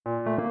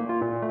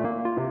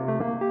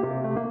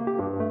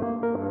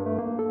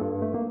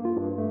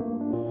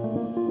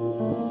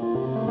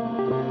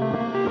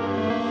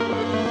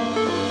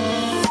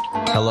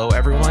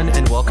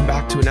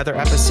back to another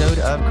episode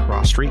of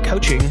Cross Street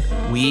Coaching.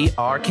 We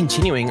are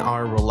continuing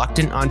our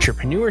Reluctant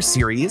Entrepreneur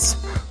series.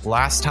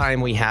 Last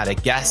time we had a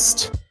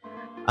guest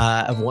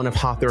of one of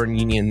Hawthorne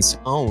Union's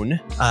own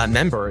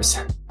members.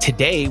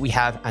 Today we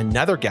have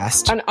another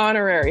guest. An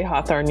honorary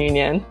Hawthorne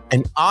Union.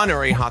 An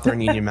honorary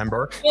Hawthorne Union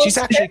member. She's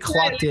actually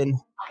clocked in.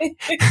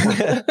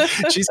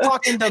 She's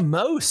clocked in the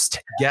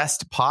most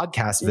guest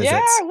podcast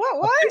visits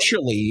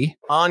officially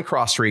on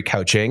Cross Street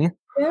Coaching.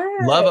 Yeah.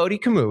 Love Odi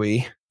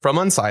Kamui from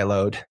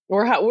Unsiloed.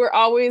 We're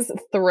always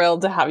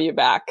thrilled to have you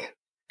back.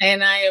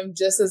 And I am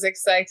just as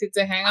excited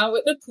to hang out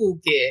with the cool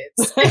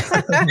kids.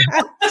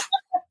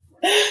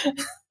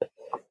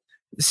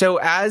 So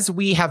as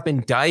we have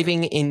been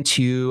diving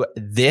into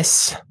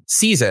this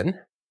season,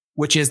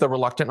 which is the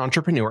Reluctant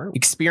Entrepreneur,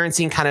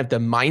 experiencing kind of the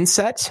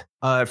mindset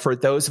for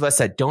those of us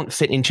that don't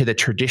fit into the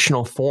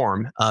traditional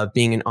form of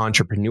being an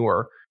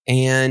entrepreneur.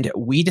 And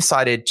we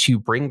decided to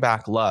bring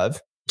back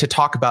Love to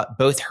talk about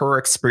both her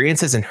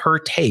experiences and her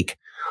take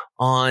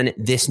on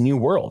this new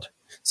world.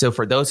 So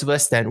for those of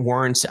us that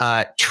weren't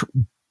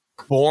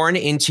born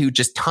into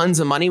just tons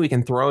of money we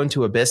can throw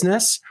into a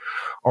business,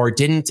 or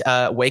didn't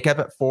wake up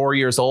at 4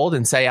 years old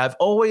and say, I've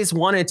always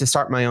wanted to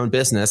start my own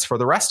business, for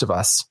the rest of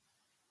us,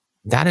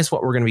 that is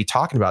what we're going to be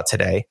talking about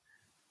today.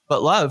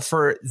 But Love,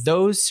 for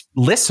those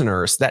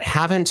listeners that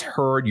haven't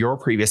heard your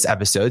previous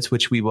episodes,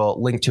 which we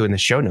will link to in the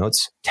show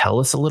notes,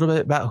 tell us a little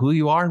bit about who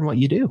you are and what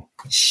you do.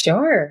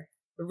 Sure.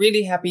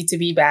 Really happy to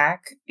be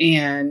back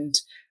and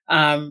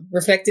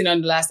reflecting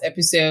on the last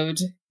episode,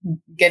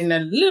 getting a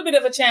little bit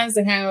of a chance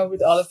to hang out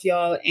with all of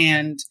y'all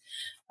and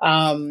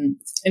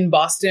in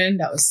Boston.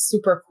 That was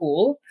super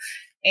cool.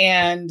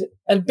 And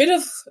a bit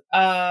of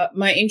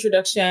my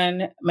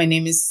introduction. My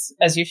name is,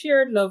 as you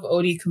shared, Love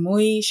Odi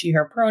Kamui, she,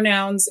 her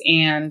pronouns,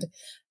 and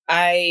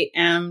I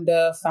am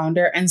the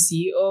founder and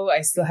CEO.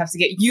 I still have to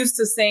get used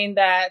to saying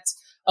that,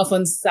 of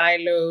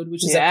Unsiloed,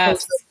 which is a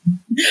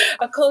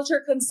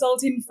culture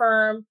consulting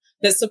firm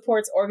that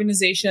supports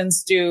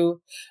organizations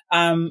to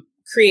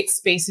create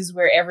spaces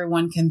where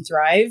everyone can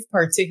thrive,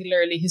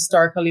 particularly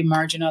historically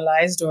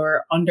marginalized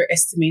or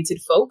underestimated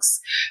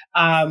folks.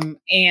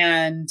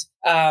 And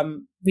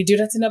we do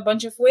that in a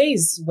bunch of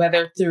ways,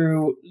 whether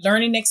through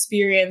learning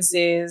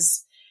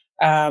experiences,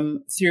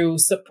 through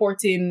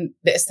supporting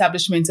the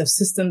establishment of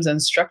systems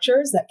and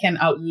structures that can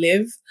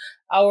outlive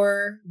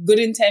our good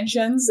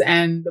intentions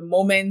and the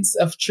moments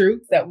of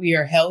truth that we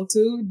are held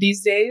to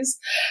these days,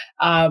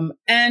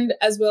 and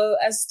as well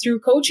as through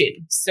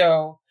coaching.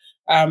 So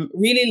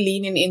really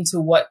leaning into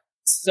what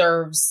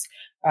serves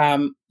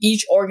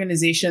each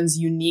organization's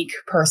unique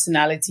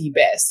personality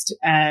best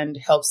and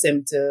helps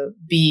them to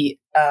be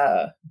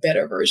a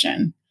better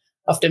version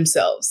of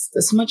themselves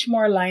that's much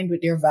more aligned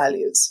with their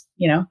values,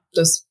 you know,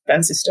 those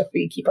fancy stuff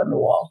we keep on the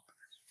wall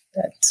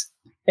that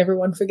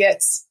everyone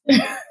forgets.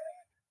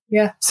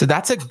 Yeah. So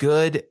that's a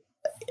good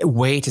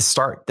way to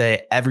start,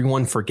 that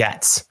everyone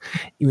forgets.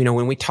 You know,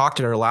 when we talked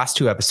in our last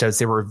two episodes,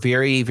 there were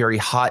very, very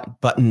hot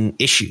button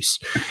issues.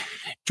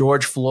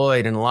 George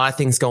Floyd and a lot of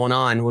things going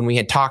on when we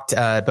had talked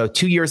about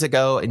 2 years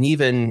ago, and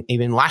even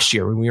last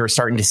year when we were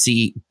starting to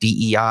see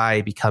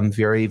DEI become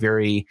very,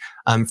 very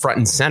front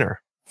and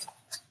center.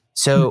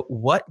 So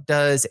what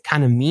does it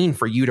kind of mean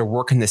for you to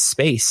work in this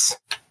space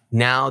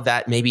now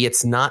that maybe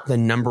it's not the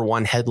number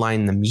one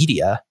headline in the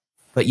media,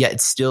 but yet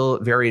it's still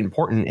very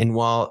important? And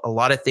while a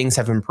lot of things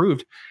have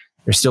improved,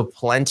 there's still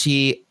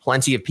plenty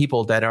of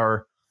people that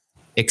are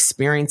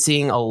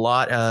experiencing a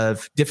lot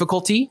of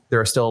difficulty.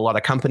 There are still a lot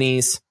of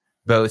companies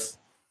both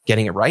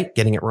getting it right,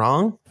 getting it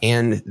wrong,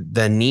 and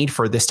the need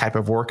for this type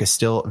of work is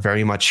still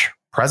very much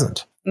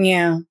present.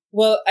 Yeah.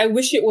 Well, I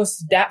wish it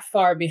was that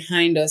far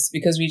behind us,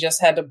 because we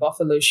just had the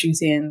Buffalo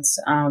shootings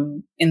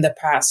in the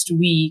past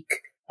week.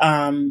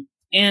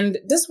 And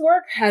this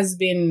work has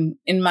been,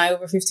 in my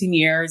over 15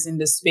 years in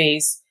this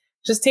space,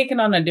 just taken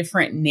on a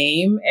different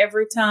name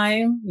every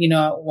time. You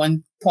know, at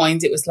one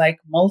point it was like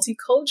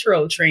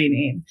multicultural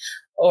training,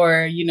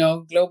 or, you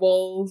know,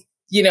 global,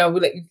 you know,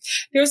 like,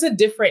 there's a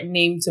different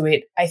name to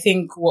it. I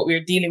think what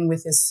we're dealing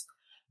with is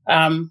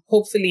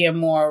hopefully a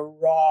more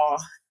raw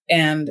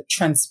and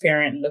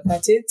transparent look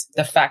at it.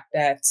 The fact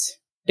that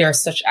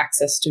there's such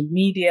access to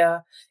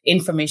media,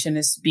 information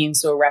is being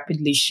so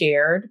rapidly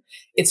shared,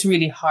 it's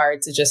really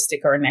hard to just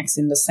stick our necks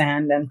in the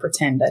sand and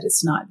pretend that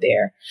it's not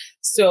there.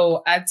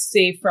 So I'd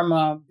say, from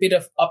a bit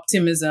of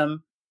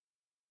optimism,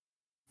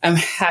 I'm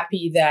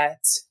happy that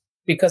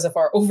because of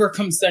our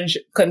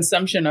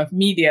overconsumption of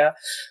media,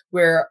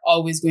 we're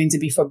always going to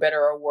be, for better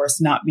or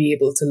worse, not be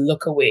able to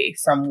look away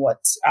from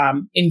what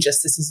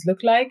injustices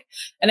look like.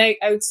 And I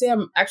would say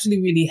I'm actually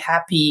really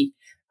happy.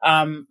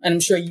 And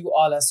I'm sure you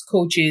all as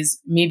coaches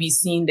may be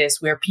seeing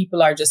this, where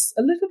people are just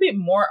a little bit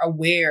more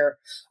aware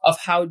of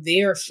how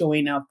they're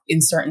showing up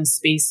in certain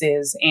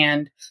spaces,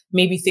 and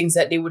maybe things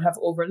that they would have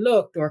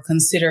overlooked or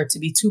considered to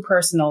be too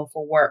personal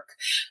for work.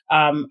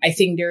 I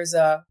think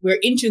we're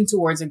inching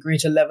towards a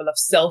greater level of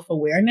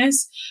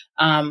self-awareness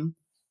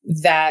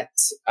that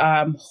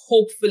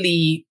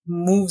hopefully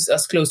moves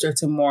us closer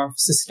to more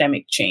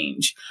systemic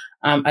change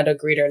at a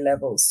greater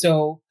level.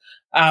 So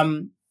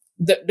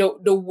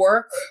the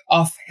work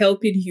of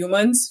helping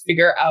humans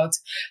figure out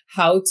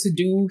how to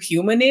do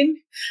humaning.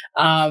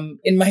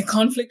 In my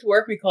conflict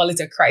work, we call it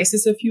a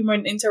crisis of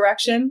human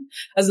interaction.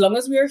 As long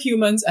as we are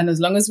humans and as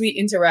long as we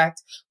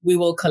interact, we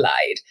will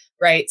collide,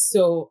 right?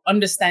 So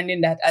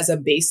understanding that as a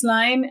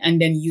baseline and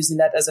then using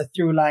that as a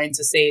through line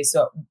to say,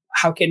 so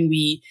how can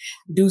we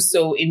do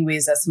so in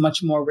ways that's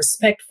much more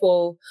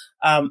respectful,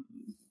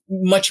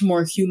 much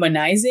more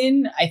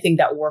humanizing? I think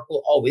that work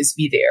will always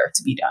be there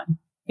to be done.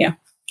 Yeah.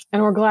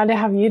 And we're glad to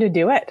have you to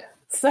do it.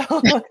 So,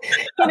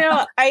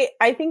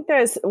 I think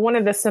there's one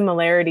of the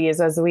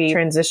similarities as we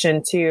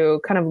transition to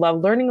kind of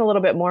learning a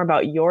little bit more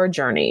about your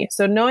journey.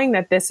 So knowing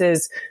that this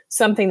is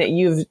something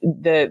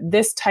that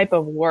this type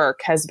of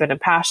work has been a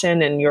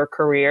passion in your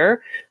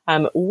career.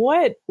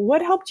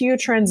 What helped you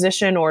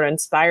transition or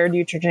inspired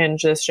you to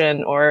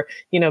transition or,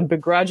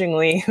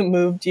 begrudgingly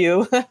moved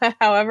you,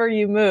 however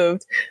you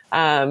moved,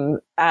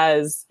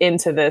 as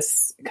into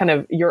this kind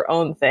of your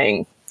own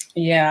thing?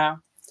 Yeah.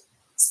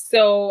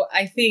 So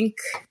I think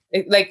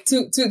like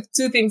two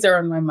things are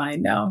on my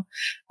mind now.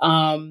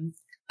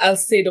 I'll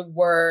say the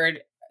word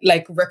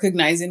like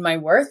recognizing my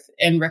worth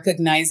and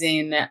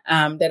recognizing that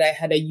I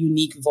had a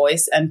unique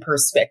voice and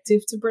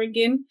perspective to bring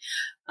in,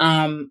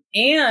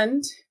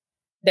 and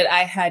that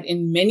I had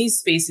in many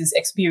spaces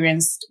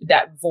experienced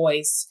that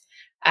voice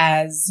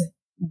as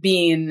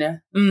being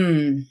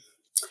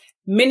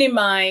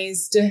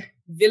minimized,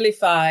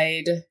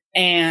 vilified,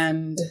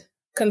 and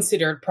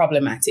considered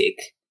problematic.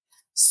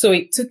 So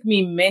it took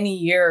me many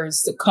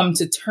years to come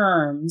to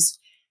terms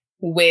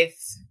with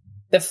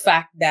the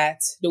fact that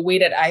the way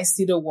that I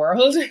see the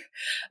world,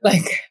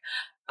 like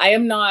I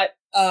am not,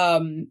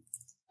 I'm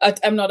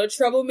not a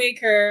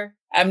troublemaker.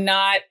 I'm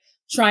not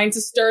trying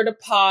to stir the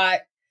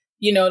pot,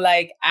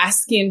 like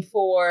asking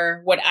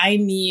for what I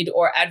need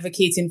or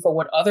advocating for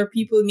what other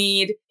people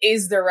need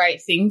is the right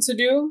thing to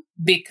do,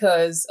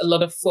 because a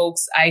lot of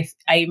folks I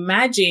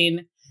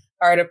imagine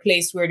are at a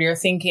place where they're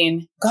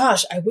thinking,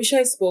 gosh, I wish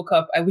I spoke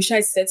up. I wish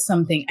I said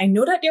something. I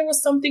know that there was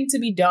something to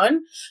be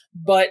done,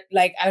 but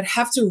like I'd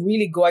have to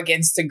really go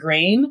against the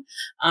grain.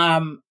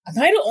 Am I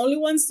the only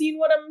one seeing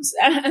what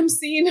I'm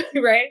seeing,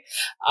 right?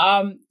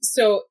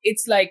 So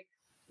it's like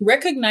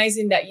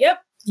recognizing that,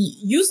 yep,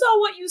 you saw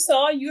what you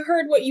saw, you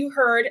heard what you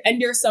heard,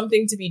 and there's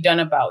something to be done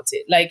about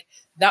it. Like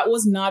that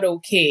was not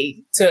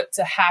okay to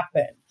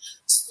happen.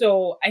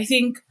 So I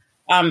think,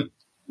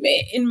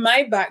 in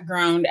my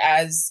background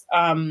as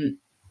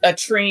a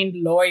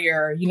trained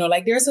lawyer,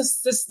 like there's a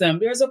system,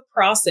 there's a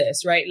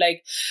process, right?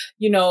 Like,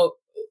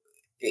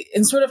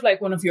 in sort of like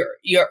one of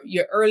your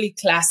early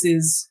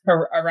classes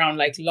around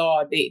like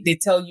law, they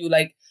tell you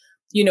like,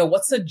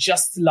 what's a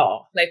just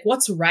law? Like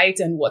what's right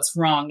and what's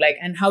wrong? Like,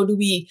 and how do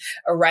we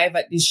arrive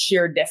at these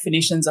shared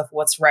definitions of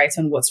what's right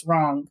and what's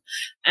wrong?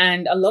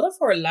 And a lot of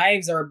our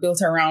lives are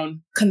built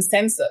around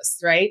consensus,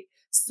 right?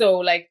 So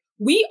like,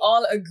 we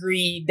all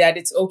agree that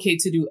it's okay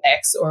to do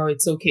X or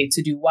it's okay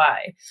to do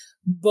Y.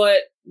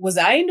 But was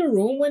I in the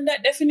room when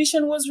that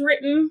definition was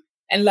written?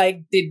 And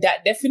like, did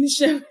that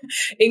definition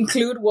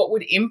include what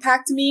would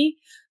impact me?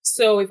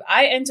 So if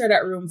I enter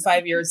that room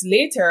 5 years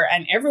later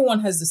and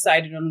everyone has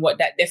decided on what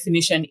that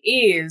definition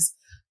is,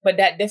 but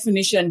that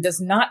definition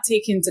does not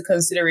take into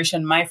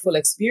consideration my full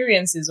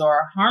experiences or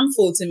are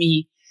harmful to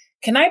me,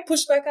 can I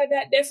push back at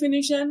that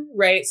definition?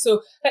 Right.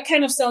 So that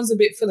kind of sounds a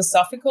bit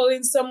philosophical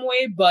in some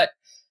way, but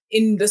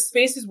in the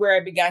spaces where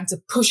I began to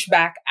push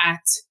back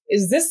at,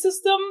 is this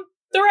system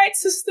the right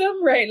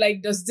system, right?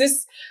 Like,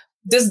 does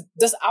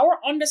our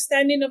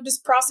understanding of this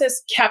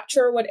process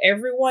capture what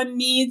everyone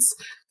needs?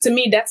 To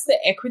me, that's the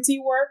equity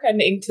work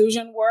and the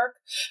inclusion work.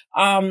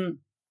 And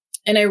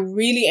I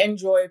really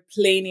enjoy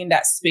playing in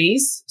that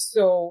space.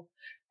 So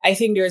I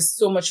think there's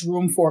so much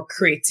room for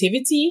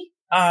creativity,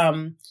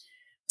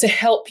 to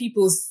help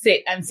people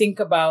sit and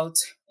think about,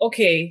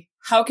 okay,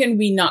 how can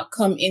we not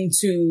come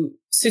into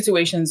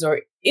situations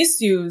or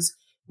issues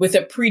with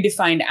a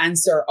predefined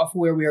answer of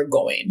where we're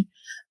going?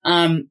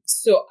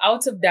 So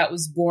out of that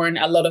was born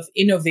a lot of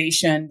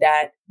innovation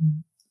that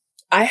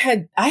I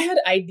had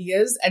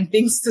ideas and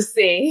things to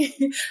say,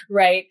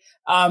 right?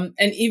 And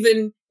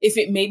even if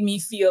it made me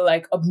feel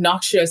like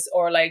obnoxious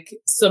or like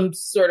some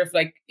sort of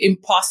like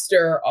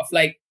imposter of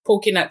like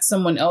poking at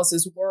someone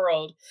else's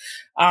world,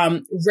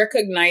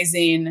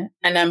 recognizing,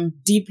 and I'm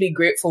deeply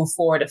grateful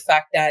for the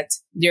fact that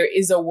there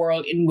is a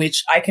world in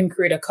which I can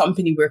create a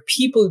company where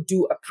people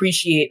do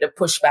appreciate the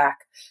pushback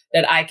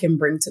that I can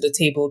bring to the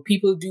table.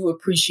 People do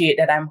appreciate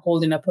that I'm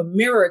holding up a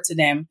mirror to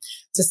them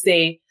to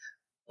say,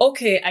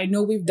 okay, I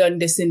know we've done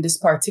this in this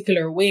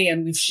particular way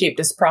and we've shaped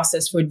this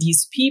process for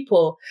these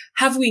people.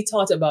 Have we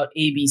thought about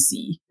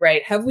ABC,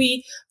 right? Have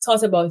we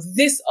thought about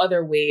this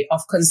other way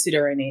of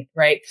considering it,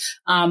 right?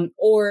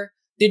 Or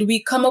did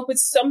we come up with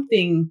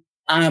something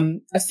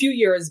a few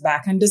years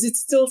back and does it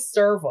still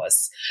serve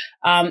us?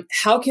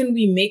 How can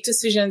we make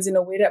decisions in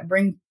a way that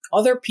bring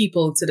other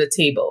people to the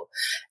table?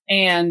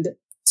 And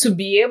to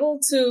be able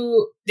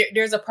to,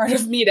 there's a part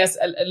of me that's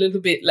a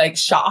little bit like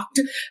shocked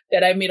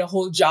that I made a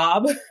whole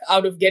job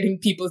out of getting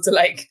people to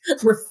like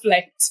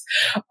reflect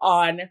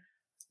on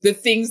the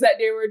things that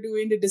they were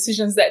doing, the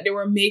decisions that they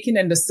were making,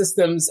 and the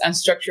systems and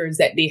structures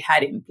that they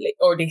had in place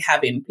or they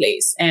have in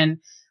place. And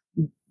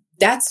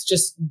that's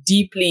just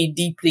deeply,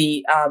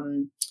 deeply,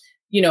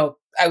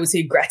 I would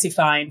say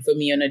gratifying for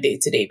me on a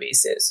day-to-day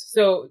basis.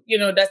 So,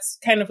 that's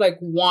kind of like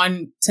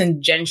one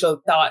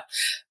tangential thought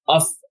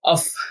of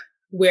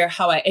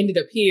how I ended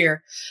up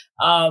here.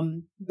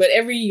 But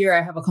every year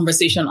I have a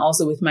conversation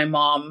also with my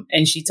mom,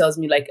 and she tells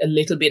me like a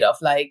little bit of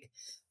like,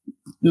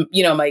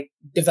 my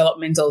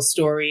developmental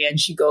story. And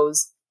she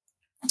goes,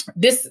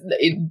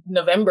 in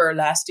November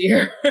last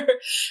year,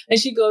 and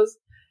she goes,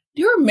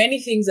 there are many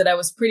things that I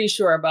was pretty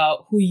sure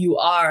about who you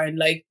are. And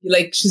like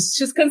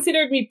she's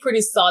considered me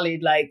pretty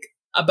solid, like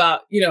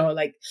about,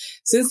 like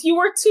since you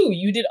were 2,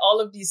 you did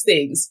all of these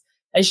things.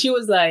 And she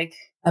was like,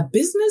 a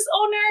business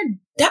owner?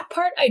 That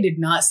part I did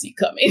not see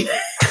coming.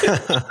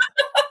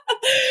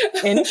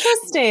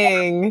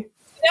 Interesting.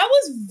 That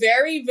was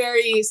very,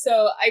 very,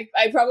 so I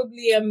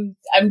probably I'm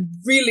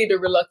really the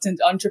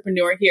reluctant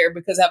entrepreneur here,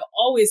 because I've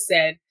always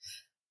said,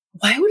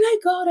 why would I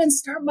go out and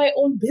start my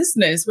own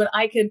business when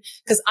I can,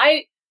 because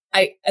I,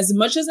 as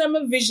much as I'm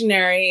a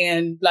visionary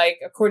and like,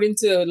 according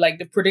to like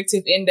the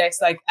predictive index,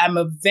 like I'm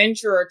a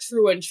venturer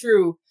true and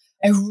true.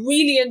 I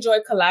really enjoy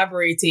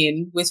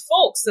collaborating with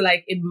folks. So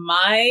like in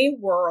my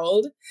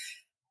world,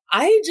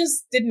 I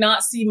just did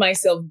not see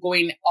myself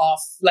going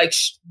off, like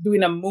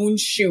doing a moon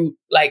shoot,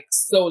 like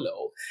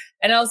solo.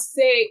 And I'll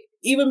say,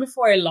 even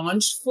before I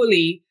launched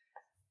fully,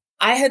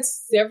 I had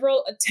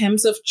several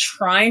attempts of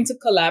trying to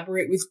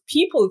collaborate with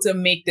people to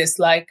make this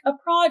like a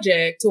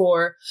project,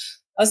 or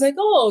I was like,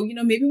 oh,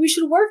 maybe we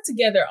should work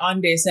together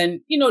on this.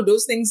 And,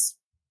 those things,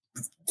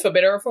 for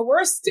better or for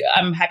worse,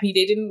 I'm happy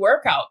they didn't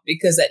work out,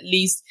 because at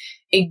least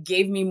it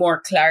gave me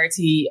more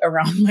clarity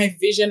around my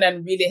vision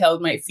and really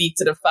held my feet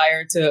to the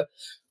fire to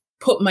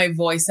put my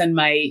voice and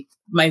my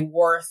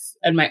worth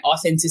and my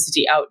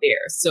authenticity out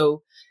there.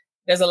 So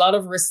there's a lot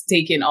of risk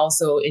taking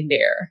also in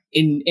there,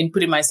 in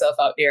putting myself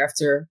out there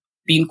after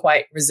being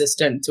quite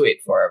resistant to it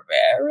for a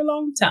very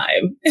long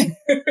time.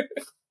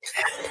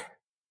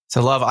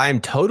 So, Love, I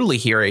am totally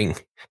hearing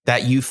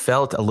that you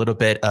felt a little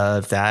bit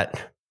of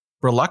that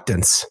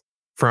reluctance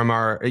from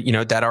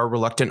that our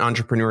reluctant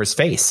entrepreneurs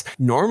face.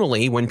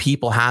 Normally, when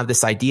people have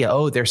this idea,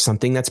 oh, there's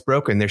something that's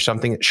broken, there's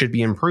something that should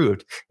be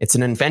improved, it's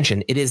an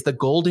invention. It is the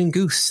golden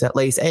goose that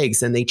lays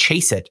eggs, and they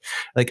chase it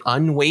like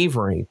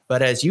unwavering.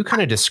 But as you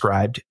kind of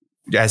described,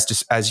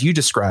 as you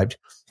described,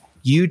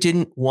 you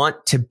didn't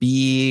want to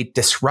be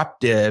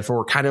disruptive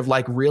or kind of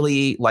like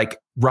really like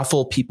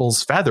ruffle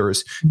people's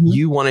feathers. Mm-hmm.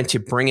 You wanted to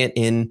bring it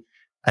in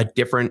a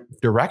different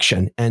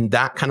direction. And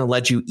that kind of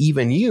led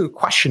you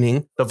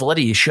questioning the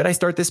validity. Should I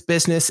start this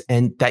business?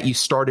 And that you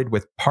started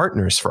with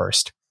partners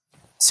first.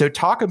 So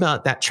talk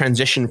about that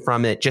transition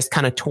from it, just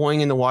kind of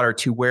toying in the water,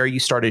 to where you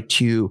started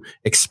to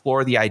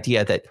explore the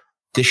idea that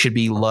this should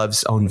be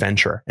Love's own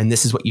venture. And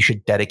this is what you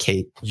should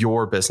dedicate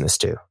your business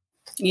to.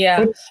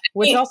 Yeah.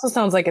 Which also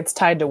sounds like it's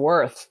tied to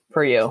worth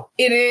for you.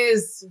 It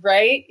is,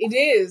 right? It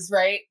is,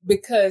 right?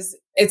 Because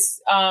it's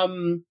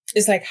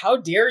like, how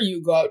dare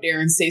you go out there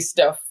and say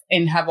stuff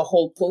and have a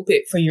whole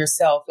pulpit for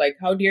yourself? Like,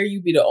 how dare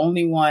you be the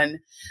only one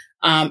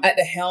at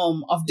the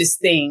helm of this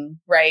thing,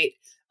 right?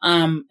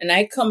 And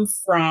I come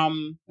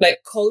from like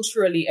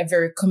culturally a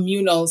very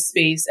communal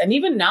space. And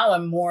even now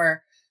I'm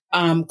more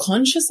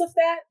conscious of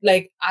that.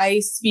 Like I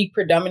speak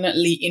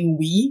predominantly in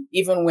we,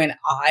 even when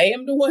I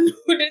am the one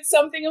who did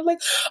something. I'm like,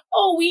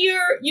 oh, we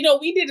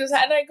did this.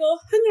 And I go,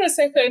 hang on a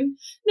second.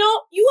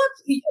 No,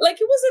 like,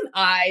 it wasn't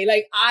I,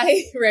 like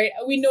I, right.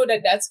 We know that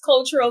that's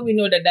cultural. We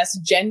know that that's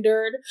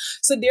gendered.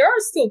 So there are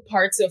still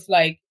parts of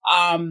like,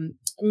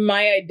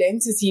 my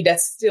identity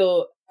that's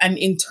still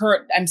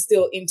I'm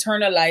still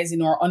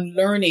internalizing or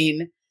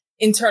unlearning,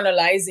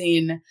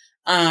 internalizing,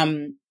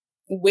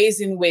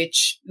 ways in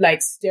which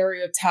like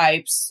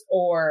stereotypes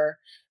or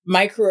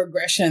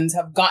microaggressions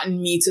have gotten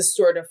me to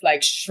sort of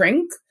like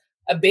shrink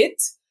a bit.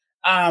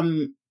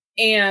 And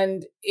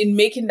in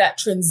making that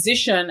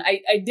transition,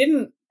 I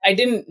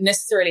didn't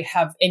necessarily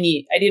have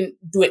any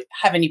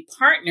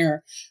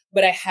partner,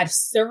 but I had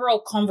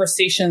several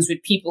conversations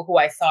with people who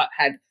I thought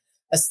had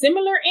a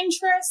similar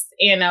interest.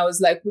 And I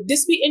was like, would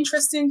this be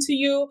interesting to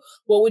you?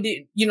 What would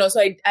it, so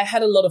I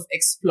had a lot of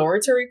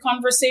exploratory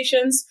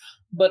conversations.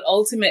 But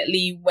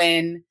ultimately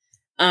when,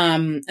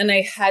 and I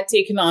had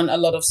taken on a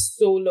lot of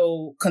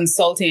solo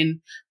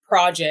consulting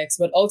projects,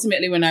 but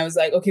ultimately when I was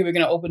like, okay, we're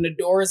going to open the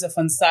doors of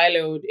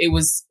Unsiloed, it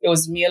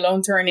was me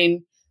alone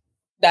turning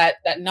that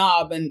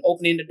knob and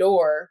opening the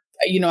door.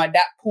 At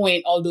that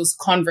point, all those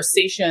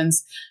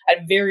conversations at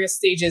various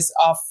stages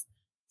of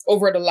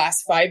over the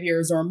last 5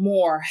 years or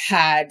more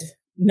had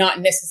not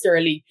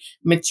necessarily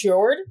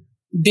matured,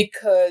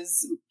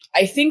 because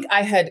I think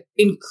I had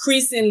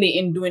increasingly,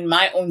 in doing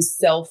my own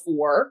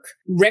self-work,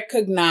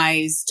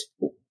 recognized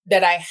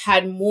that I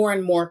had more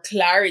and more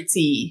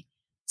clarity.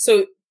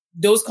 So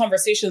those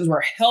conversations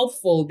were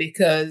helpful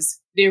because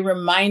they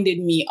reminded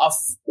me of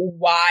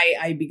why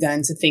I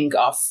began to think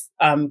of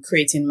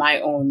creating my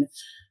own.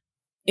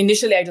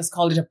 Initially, I just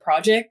called it a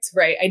project,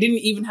 right? I didn't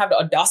even have the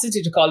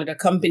audacity to call it a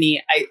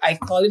company. I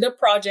called it a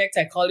project.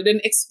 I called it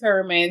an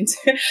experiment.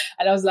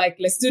 And I was like,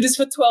 let's do this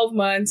for 12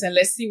 months and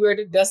let's see where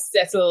the dust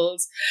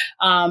settles.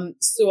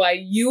 So I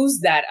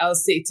used that, I'll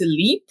say, to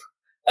leap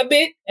a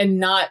bit and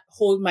not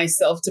hold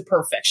myself to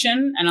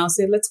perfection. And I'll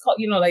say, let's call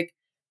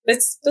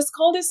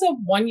this a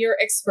 1-year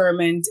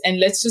experiment and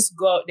let's just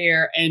go out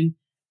there and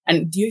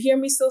do you hear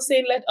me still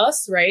saying let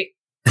us, right?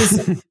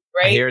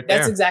 Right?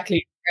 That's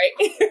exactly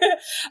right.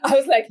 I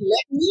was like,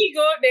 let me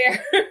go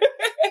there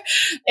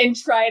and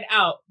try it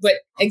out. But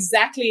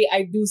exactly,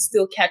 I do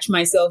still catch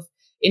myself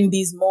in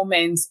these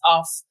moments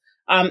of,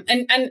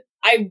 and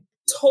I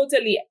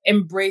totally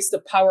embrace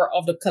the power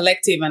of the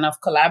collective and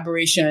of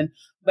collaboration.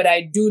 But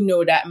I do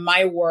know that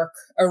my work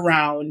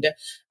around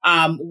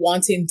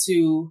wanting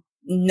to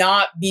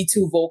not be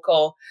too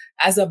vocal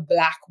as a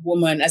Black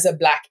woman, as a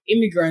Black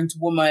immigrant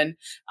woman,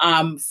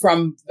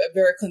 from a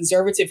very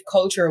conservative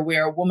culture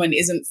where a woman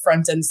isn't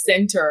front and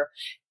center.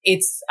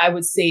 It's, I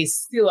would say,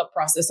 still a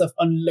process of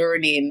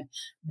unlearning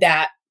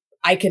that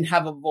I can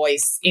have a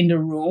voice in the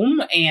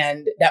room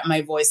and that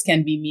my voice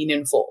can be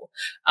meaningful.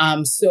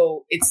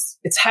 So it's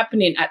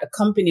happening at the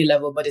company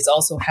level, but it's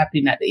also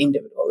happening at the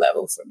individual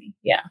level for me.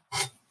 Yeah.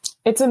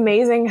 It's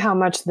amazing how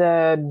much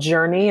the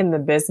journey in the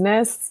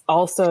business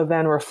also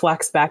then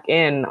reflects back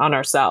in on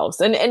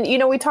ourselves. And you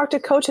know, we talk to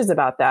coaches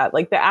about that.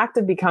 Like the act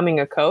of becoming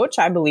a coach,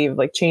 I believe,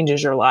 like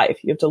changes your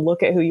life. You have to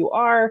look at who you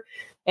are,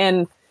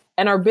 and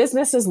our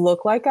businesses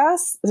look like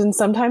us. And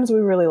sometimes we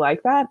really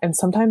like that. And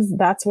sometimes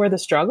that's where the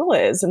struggle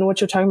is. And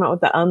what you're talking about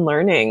with the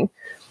unlearning.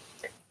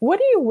 What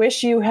do you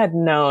wish you had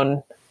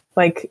known?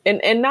 Like,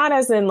 and not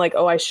as in like,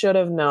 oh, I should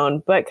have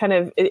known, but kind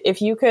of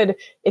if you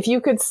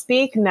could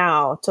speak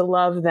now to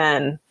love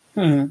then.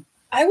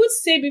 I would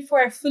say before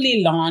I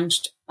fully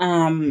launched,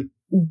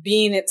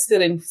 being it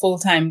still in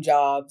full-time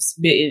jobs,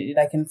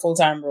 like in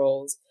full-time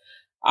roles,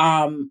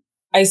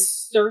 I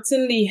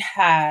certainly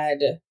had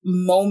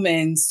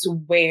moments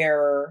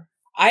where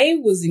I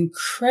was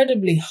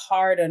incredibly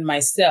hard on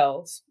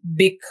myself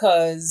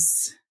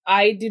because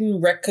I didn't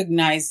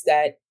recognize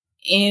that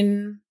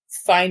in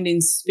finding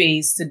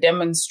space to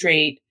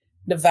demonstrate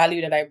the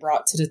value that I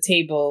brought to the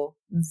table,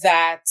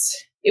 that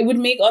it would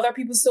make other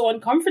people so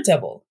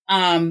uncomfortable.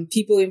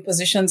 People in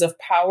positions of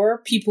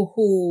power, people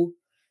who,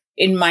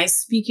 in my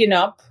speaking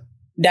up,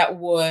 that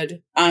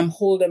would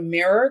hold a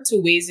mirror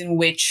to ways in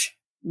which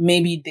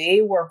maybe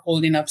they were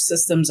holding up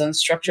systems and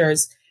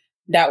structures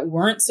that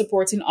weren't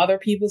supporting other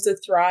people to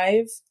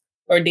thrive,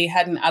 or they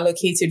hadn't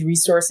allocated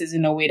resources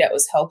in a way that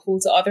was helpful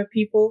to other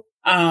people.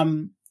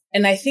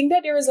 And I think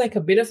that there is like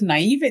a bit of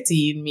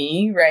naivety in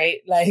me, right?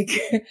 Like,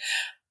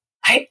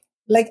 I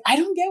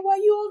don't get why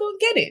you all don't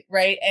get it,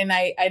 right? And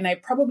I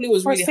probably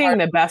was really seeing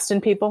the best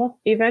in people,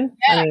 even.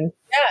 Yeah, I mean,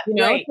 you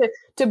know, right.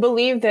 to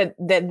believe that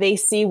they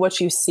see what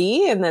you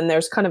see, and then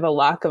there's kind of a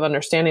lack of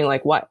understanding.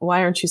 Like, why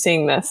aren't you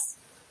seeing this?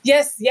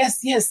 Yes,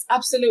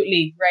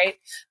 absolutely, right.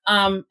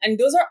 And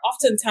those are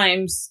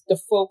oftentimes the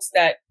folks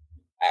that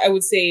I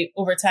would say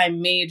over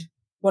time made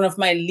one of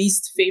my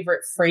least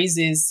favorite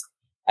phrases.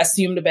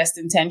 Assume the best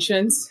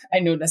intentions. I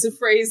know that's a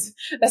phrase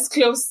that's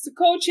close to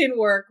coaching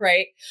work,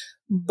 right?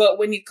 But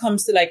when it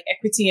comes to like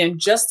equity and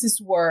justice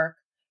work,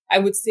 I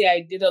would say I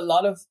did a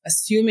lot of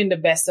assuming the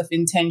best of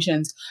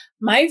intentions.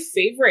 My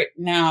favorite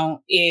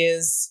now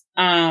is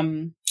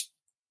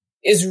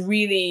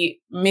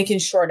really making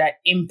sure that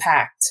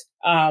impact,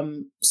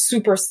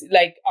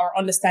 like our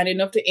understanding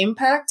of the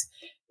impact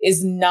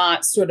is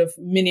not sort of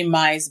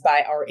minimized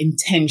by our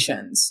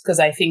intentions. Because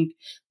I think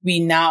we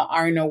now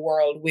are in a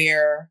world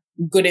where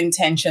good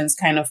intentions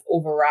kind of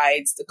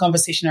overrides the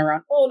conversation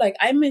around, oh, like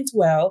I meant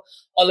well,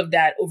 all of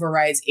that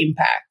overrides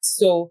impact.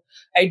 So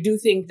I do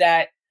think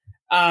that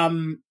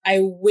I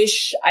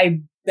wish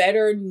I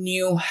better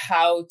knew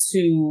how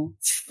to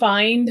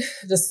find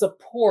the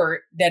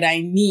support that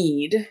I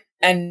need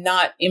and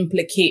not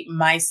implicate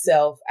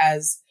myself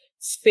as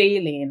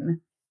failing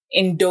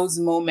in those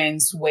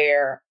moments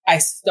where I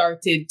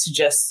started to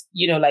just,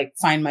 like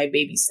find my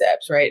baby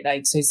steps, right?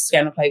 Like, so it's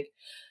kind of like,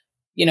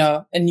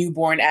 a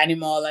newborn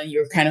animal and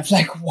you're kind of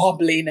like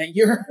wobbling and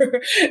your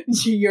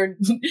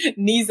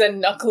knees and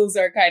knuckles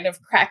are kind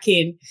of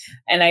cracking.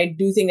 And I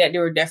do think that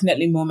there were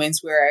definitely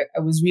moments where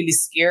I was really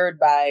scared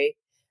by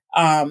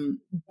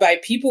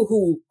people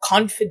who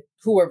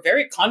were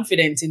very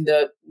confident in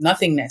the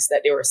nothingness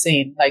that they were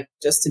saying, like,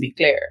 just to be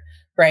clear,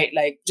 right?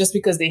 Like, just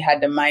because they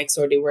had the mics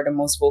or they were the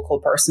most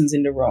vocal persons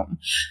in the room.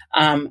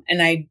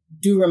 And I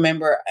do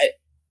remember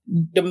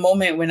the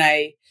moment when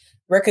I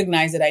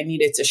recognized that I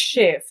needed to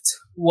shift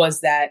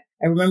was that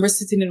I remember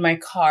sitting in my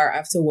car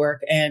after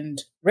work and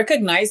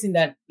recognizing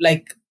that,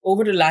 like,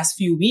 over the last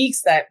few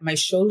weeks that my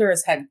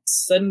shoulders had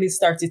suddenly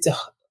started to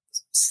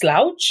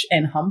slouch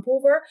and hump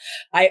over.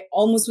 I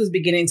almost was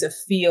beginning to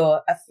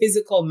feel a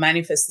physical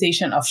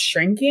manifestation of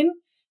shrinking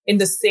in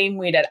the same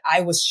way that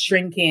I was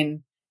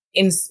shrinking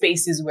in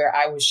spaces where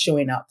I was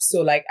showing up.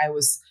 So like I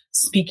was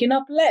speaking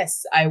up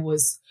less. I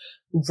was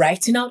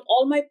writing out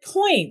all my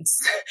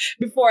points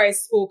before I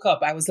spoke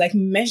up. I was like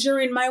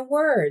measuring my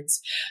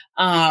words.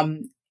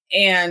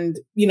 And,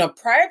 you know,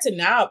 prior to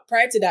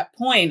that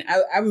point,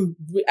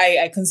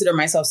 I consider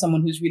myself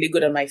someone who's really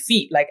good on my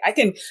feet. Like I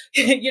can,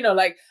 you know,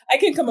 like I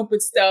can come up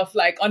with stuff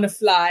like on the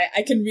fly.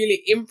 I can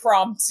really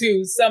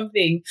impromptu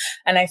something.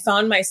 And I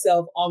found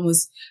myself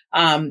almost,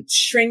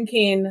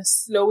 shrinking,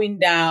 slowing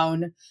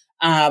down,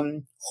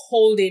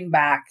 holding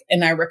back.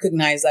 And I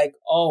recognize like,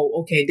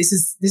 oh, okay, this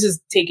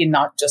is taking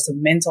not just a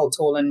mental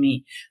toll on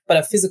me, but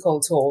a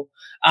physical toll.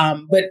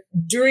 But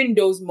during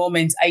those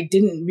moments, I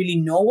didn't really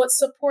know what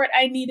support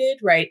I needed,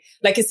 right?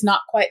 Like it's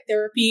not quite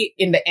therapy.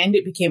 In the end,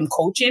 it became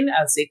coaching.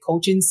 I'll say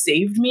coaching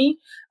saved me,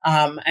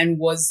 and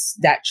was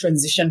that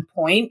transition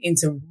point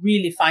into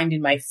really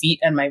finding my feet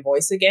and my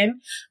voice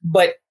again.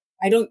 But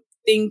I don't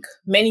think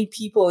many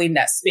people in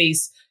that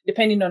space,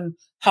 depending on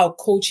how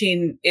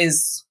coaching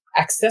is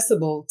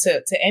accessible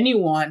to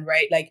anyone,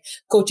 right? Like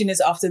coaching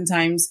is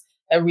oftentimes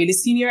a really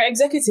senior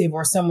executive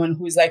or someone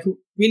who's like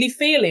really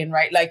failing,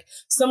 right? Like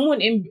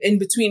someone in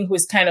between who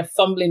is kind of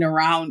fumbling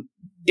around.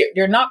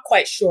 They're not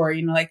quite sure,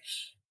 you know, like,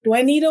 do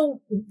I need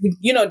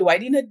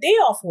a day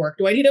off work?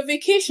 Do I need a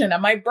vacation?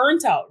 Am I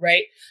burnt out?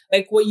 Right?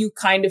 Like what you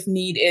kind of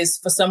need is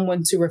for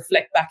someone to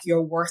reflect back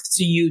your worth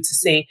to you, to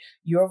say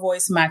your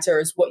voice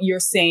matters, what you're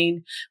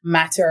saying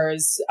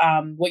matters,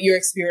 what you're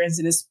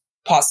experiencing is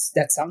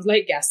that sounds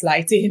like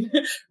gaslighting,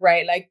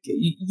 right? Like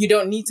you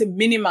don't need to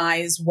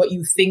minimize what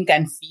you think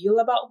and feel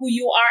about who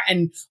you are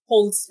and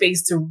hold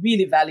space to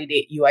really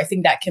validate you. I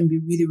think that can be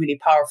really, really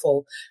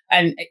powerful.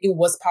 And it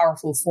was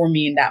powerful for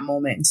me in that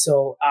moment.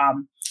 So,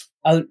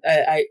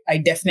 I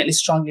definitely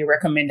strongly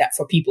recommend that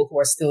for people who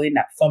are still in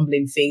that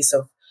fumbling phase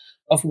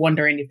of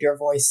wondering if their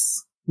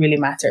voice really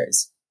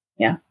matters.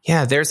 Yeah.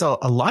 Yeah. There's a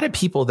lot of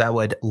people that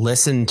would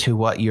listen to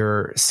what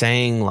you're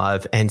saying,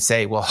 Love, and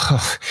say, well,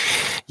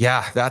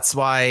 yeah, that's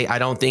why I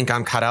don't think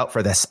I'm cut out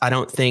for this. I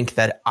don't think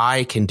that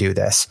I can do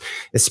this,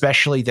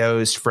 especially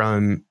those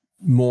from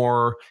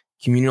more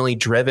communally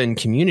driven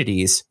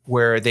communities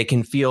where they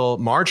can feel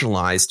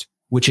marginalized,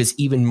 which is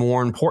even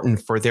more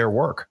important for their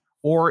work.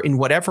 Or in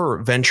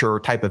whatever venture or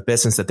type of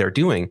business that they're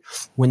doing,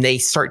 when they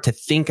start to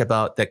think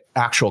about the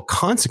actual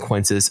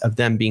consequences of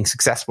them being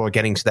successful or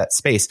getting to that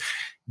space,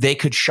 they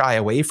could shy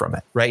away from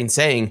it, right? And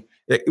saying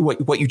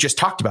what you just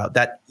talked about,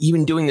 that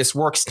even doing this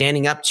work,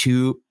 standing up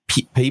to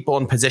people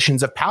in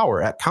positions of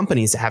power at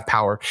companies that have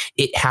power,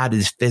 it had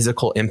this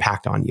physical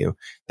impact on you.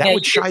 That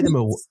would shy them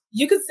away.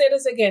 You could say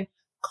this again,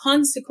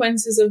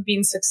 consequences of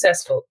being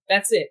successful.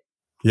 That's it.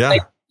 Yeah.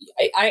 Like,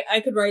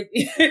 I could write,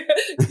 you could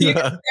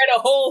write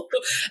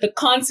the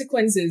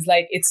consequences,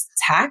 like it's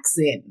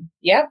taxing.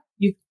 Yep.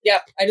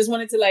 I just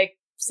wanted to like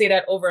say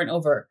that over and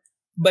over,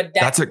 but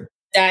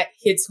that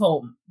hits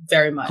home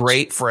very much.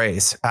 Great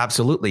phrase.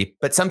 Absolutely.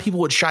 But some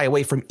people would shy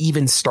away from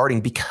even starting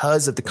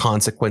because of the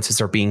consequences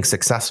of being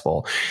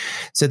successful.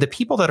 So the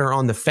people that are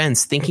on the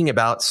fence thinking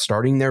about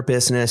starting their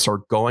business or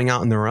going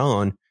out on their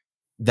own,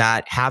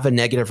 that have a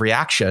negative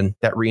reaction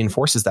that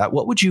reinforces that,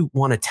 what would you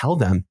want to tell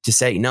them to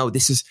say, no,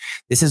 this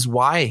is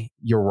why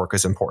your work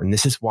is important.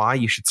 This is why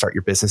you should start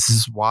your business. This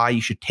is why you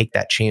should take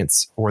that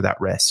chance or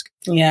that risk.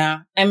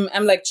 Yeah. I'm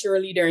like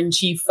cheerleader in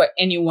chief for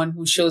anyone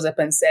who shows up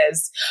and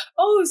says,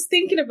 oh, I was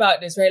thinking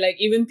about this, right? Like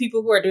even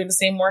people who are doing the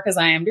same work as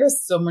I am,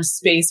 there's so much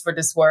space for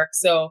this work.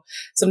 So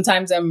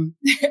sometimes I'm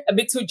a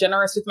bit too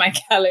generous with my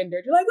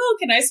calendar. They're like, oh,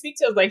 can I speak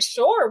to you? I was like,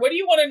 sure. What do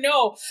you want to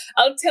know?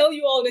 I'll tell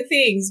you all the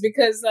things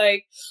because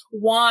like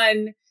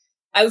one,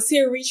 I would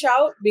say reach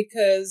out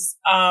because,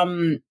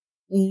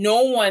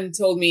 no one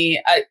told me,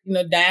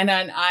 Diana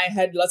and I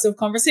had lots of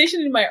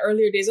conversation in my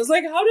earlier days. I was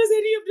like, how does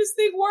any of this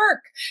thing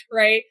work?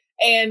 Right.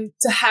 And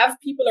to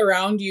have people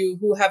around you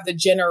who have the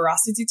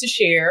generosity to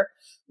share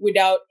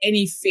without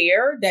any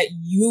fear that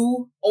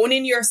you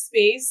owning your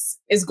space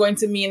is going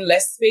to mean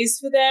less space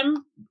for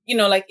them. You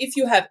know, like if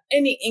you have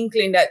any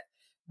inkling that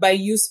by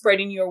you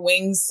spreading your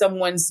wings,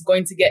 someone's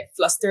going to get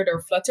flustered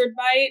or fluttered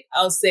by it,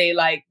 I'll say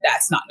like,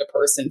 that's not the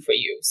person for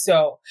you.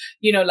 So,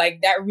 you know,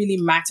 like that really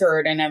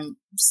mattered. And I'm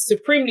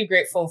supremely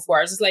grateful for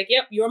it. I was just like,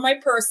 yep, you're my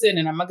person.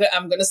 And I'm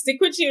going to stick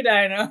with you,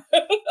 Diana.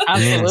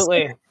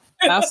 Absolutely.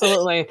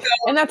 Absolutely.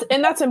 And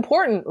that's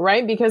important,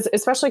 right? Because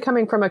especially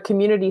coming from a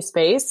community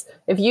space,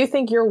 if you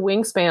think your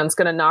wingspan's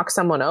going to knock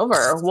someone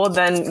over, well,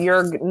 then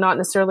you're not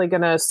necessarily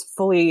going to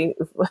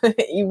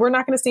we're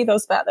not going to see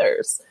those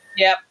feathers.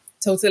 Yep.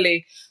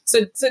 Totally.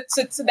 So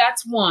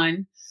that's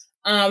one.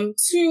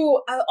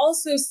 Two, I'll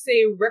also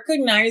say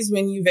recognize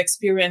when you've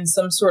experienced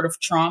some sort of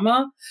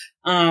trauma.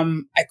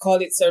 I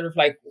call it sort of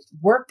like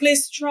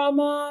workplace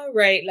trauma,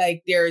 right?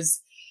 Like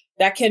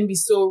that can be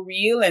so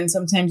real. And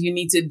sometimes you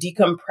need to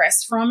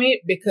decompress from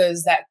it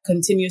because that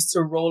continues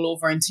to roll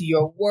over into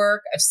your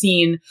work. I've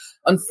seen,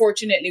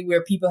 unfortunately,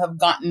 where people have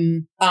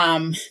gotten,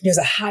 there's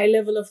a high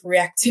level of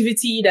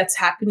reactivity that's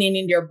happening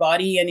in their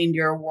body and in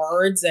their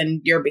words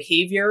and their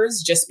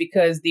behaviors just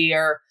because they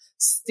are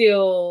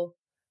still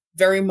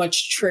very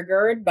much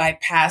triggered by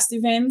past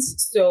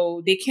events.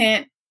 So they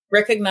can't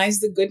recognize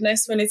the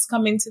goodness when it's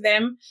coming to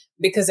them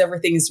because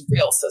everything is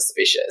real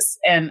suspicious.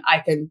 And I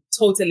can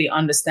totally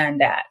understand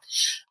that.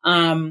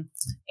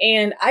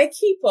 And I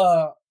keep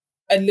a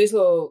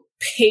little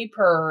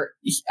paper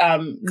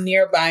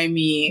nearby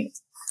me,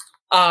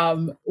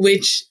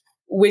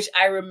 which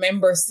I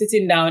remember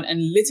sitting down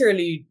and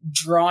literally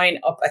drawing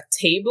up a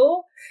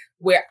table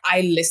where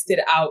I listed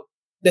out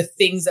the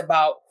things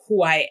about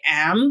who I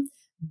am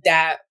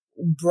that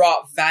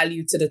brought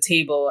value to the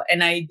table.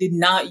 And I did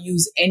not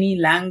use any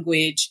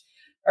language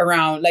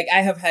around, like,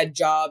 I have had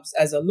jobs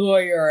as a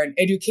lawyer, an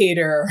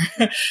educator,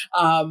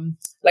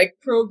 like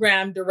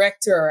program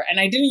director, and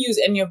I didn't use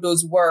any of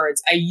those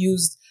words. I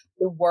used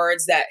the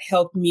words that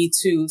helped me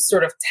to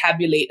sort of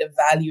tabulate the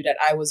value that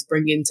I was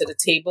bringing to the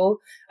table.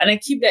 And I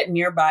keep that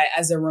nearby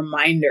as a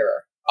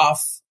reminder of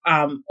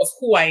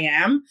who I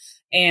am.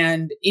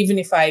 And even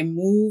if I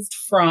moved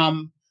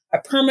from a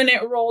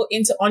permanent role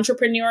into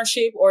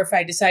entrepreneurship, or if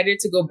I decided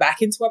to go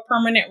back into a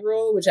permanent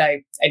role, which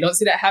I don't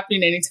see that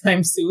happening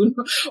anytime soon,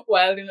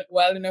 wild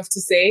enough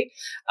to say,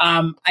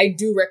 I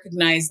do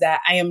recognize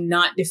that I am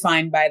not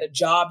defined by the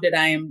job that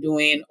I am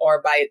doing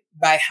or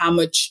by how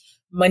much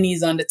money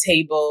is on the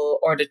table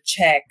or the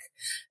check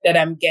that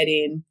I'm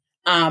getting.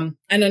 And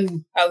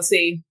then I'll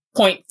say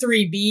point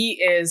 3B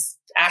is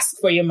ask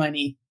for your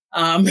money.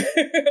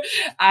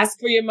 Ask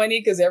for your money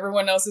because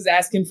everyone else is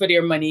asking for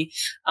their money.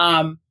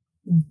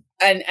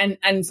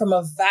 And from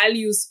a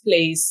values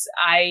place,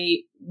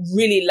 I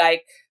really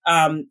like,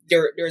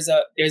 there's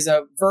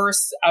a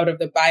verse out of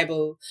the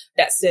Bible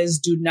that says,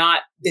 do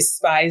not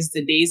despise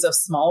the days of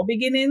small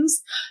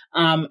beginnings.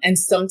 And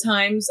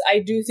sometimes I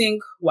do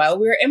think while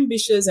we're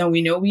ambitious and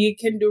we know we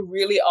can do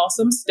really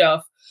awesome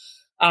stuff,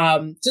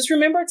 just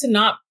remember to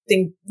not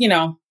think,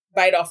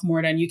 bite off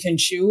more than you can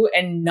chew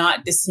and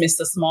not dismiss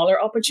the smaller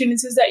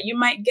opportunities that you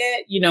might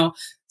get.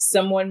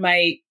 Someone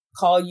might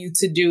call you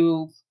to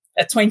do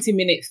a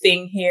 20-minute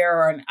thing here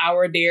or an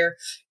hour there.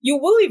 You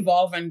will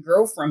evolve and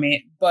grow from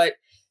it, but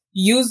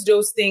use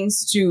those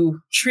things to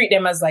treat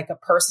them as like a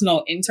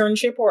personal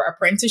internship or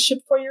apprenticeship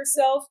for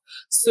yourself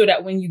so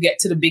that when you get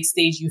to the big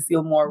stage, you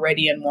feel more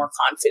ready and more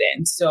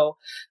confident. So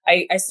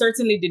I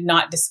certainly did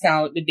not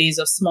discount the days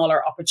of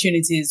smaller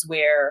opportunities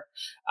where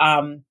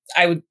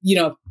I would,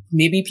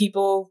 maybe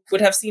people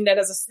would have seen that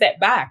as a step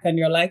back and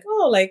you're like,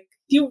 oh, like,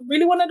 do you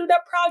really want to do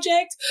that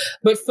project?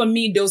 But for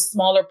me, those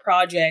smaller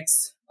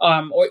projects,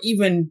 or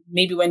even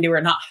maybe when they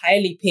were not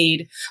highly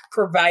paid,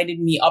 provided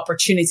me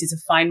opportunity to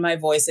find my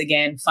voice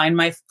again, find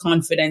my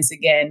confidence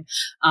again,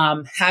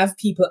 have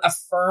people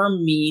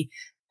affirm me.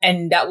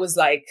 And that was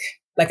like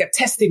a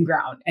testing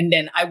ground. And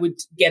then I would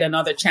get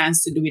another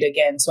chance to do it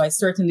again. So I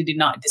certainly did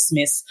not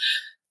dismiss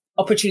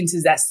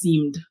opportunities that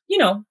seemed,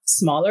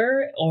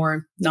 smaller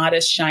or not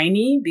as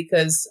shiny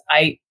because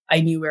I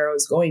knew where I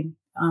was going.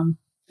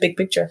 Big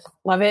picture.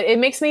 Love it. It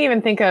makes me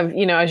even think of,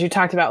 as you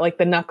talked about, like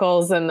the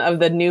knuckles and of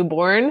the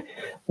newborn,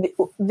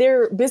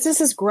 their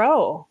businesses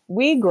grow.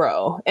 We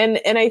grow. And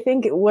I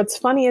think what's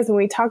funny is when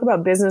we talk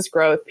about business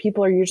growth,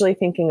 people are usually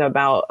thinking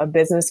about a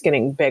business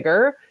getting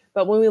bigger.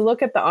 But when we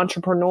look at the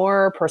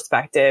entrepreneur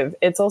perspective,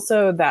 it's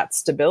also that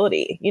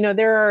stability.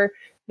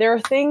 There are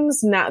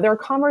things now, there are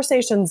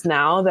conversations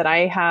now that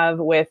I have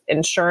with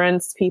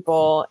insurance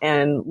people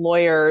and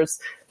lawyers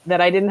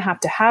that I didn't have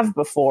to have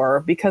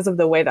before because of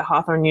the way that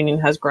Hawthorne Union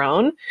has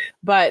grown,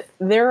 but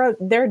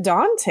they're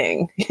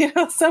daunting.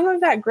 Some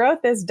of that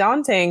growth is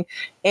daunting,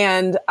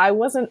 and I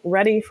wasn't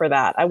ready for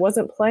that. I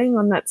wasn't playing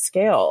on that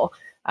scale.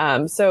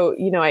 So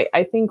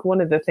I think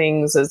one of the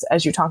things is,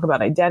 as you talk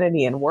about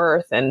identity and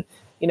worth, and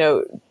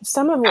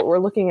some of what we're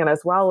looking at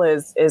as well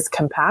is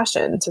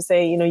compassion to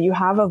say, you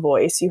have a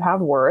voice, you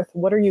have worth.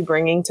 What are you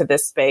bringing to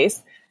this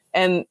space?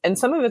 And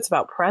some of it's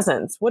about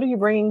presence. What are you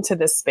bringing to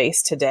this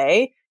space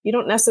today? You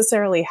don't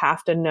necessarily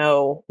have to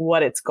know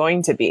what it's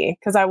going to be,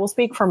 because I will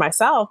speak for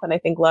myself. And I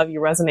think, Love, you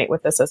resonate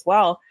with this as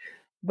well.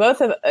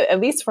 Both of, at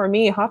least for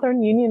me,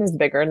 Hawthorne Union is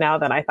bigger now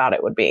than I thought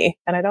it would be.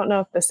 And I don't know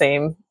if the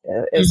same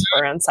is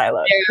for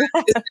Unsiloed.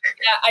 Yeah,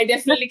 I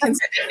definitely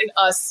consider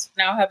us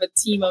now have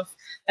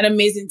an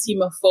amazing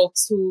team of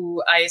folks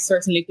who I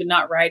certainly could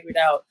not ride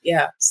without.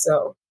 Yeah.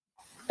 So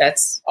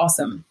that's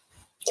awesome.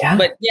 Yeah.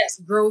 But yes,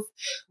 growth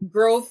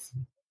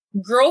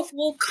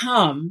will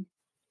come.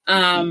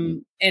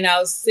 And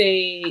I'll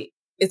say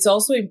it's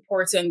also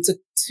important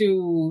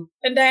to,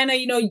 and Diana,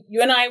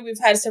 you and I, we've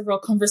had several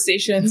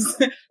conversations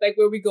like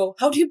where we go,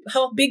 how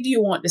big do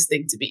you want this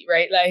thing to be?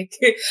 Right. Like,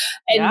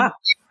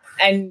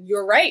 and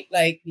you're right.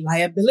 Like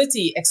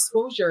liability,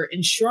 exposure,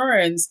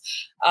 insurance,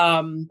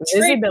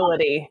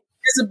 visibility,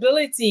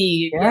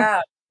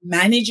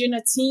 managing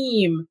a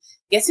team,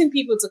 getting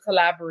people to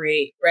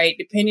collaborate, right?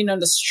 Depending on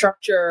the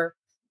structure,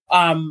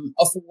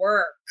 of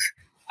work.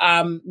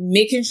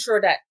 Making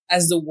sure that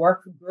as the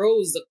work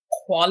grows, the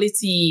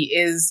quality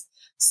is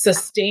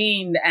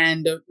sustained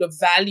and the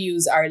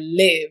values are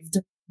lived,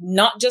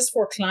 not just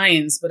for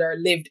clients, but are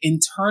lived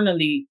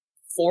internally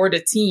for the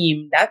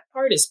team. That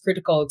part is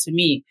critical to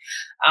me.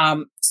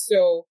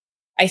 So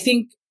I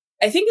think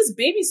I think it's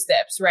baby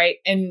steps, right?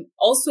 And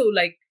also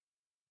like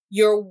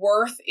your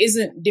worth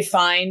isn't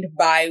defined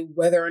by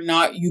whether or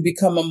not you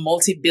become a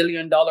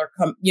multi-billion-dollar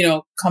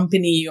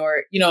company,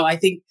 or, I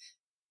think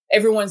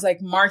everyone's like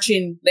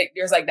marching, like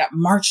there's like that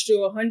march to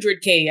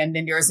 100K and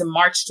then there's a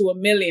march to 1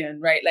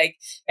 million, right? Like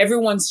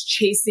everyone's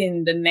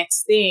chasing the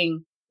next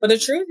thing. But the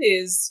truth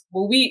is,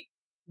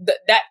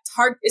 that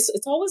target,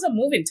 it's always a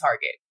moving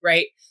target,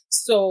 right?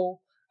 So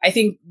I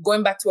think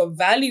going back to a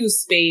value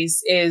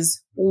space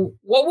is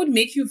what would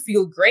make you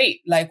feel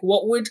great? Like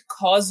what would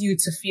cause you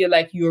to feel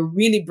like you're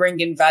really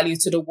bringing value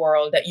to the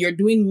world, that you're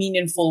doing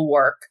meaningful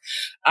work,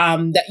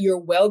 that your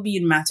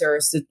well-being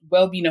matters, the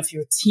well-being of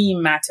your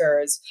team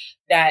matters,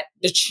 that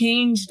the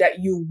change that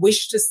you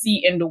wish to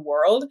see in the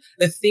world,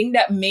 the thing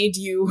that made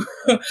you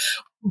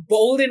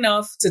bold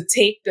enough to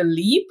take the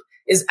leap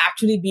is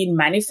actually being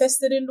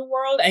manifested in the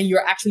world. And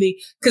you're actually,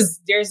 because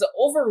there's an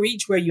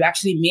overreach where you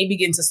actually may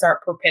begin to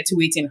start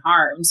perpetuating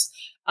harms,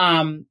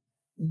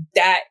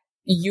 that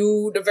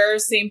the very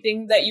same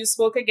thing that you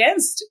spoke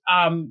against,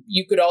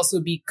 you could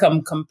also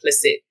become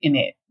complicit in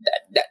it.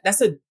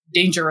 That's a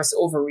dangerous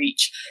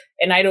overreach.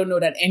 And I don't know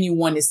that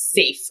anyone is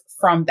safe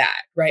from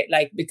that, right?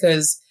 Like,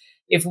 because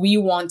if we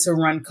want to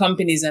run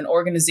companies and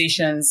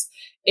organizations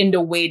in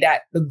the way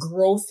that the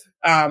growth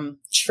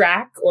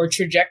track or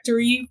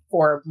trajectory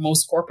for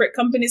most corporate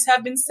companies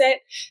have been set,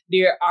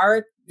 there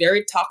are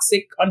very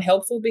toxic,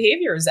 unhelpful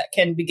behaviors that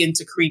can begin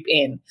to creep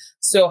in.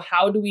 So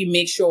how do we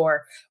make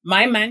sure?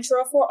 My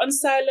mantra for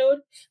Unsiloed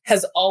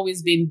has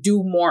always been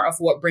do more of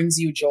what brings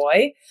you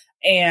joy.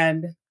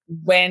 And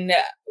when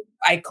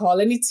I call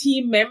any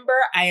team member,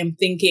 I am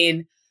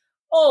thinking,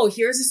 oh,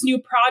 here's this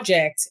new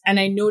project. And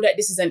I know that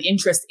this is an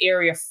interest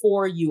area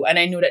for you. And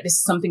I know that this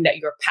is something that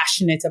you're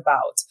passionate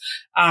about.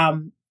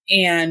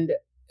 And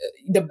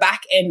the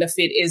back end of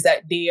it is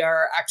that they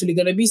are actually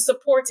going to be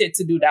supported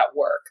to do that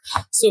work.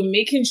 So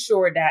making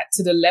sure that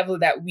to the level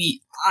that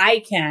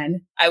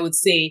I would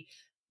say,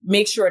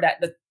 make sure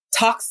that the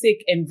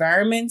toxic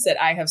environments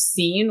that I have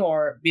seen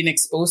or been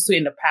exposed to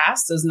in the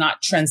past does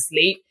not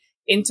translate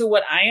into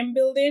what I am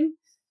building.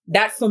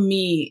 That for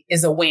me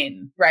is a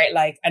win, right?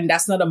 Like, and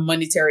that's not a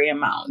monetary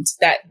amount.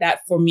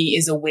 That for me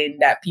is a win,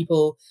 that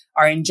people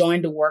are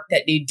enjoying the work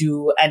that they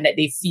do and that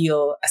they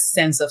feel a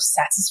sense of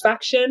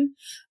satisfaction.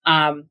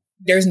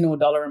 There's no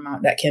dollar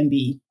amount that can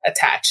be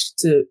attached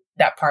to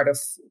that part of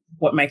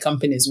what my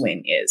company's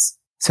win is.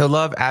 So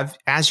Love,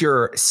 as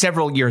you're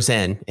several years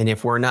in, and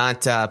if we're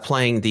not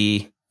playing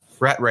the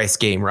rat race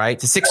game, right?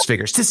 To 6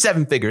 figures, to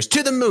 7 figures,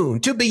 to the moon,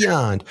 to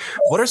beyond,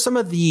 what are some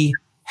of the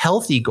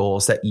healthy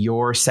goals that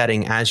you're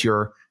setting as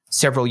you're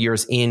several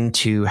years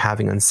into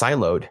having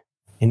Unsiloed?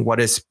 And what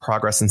does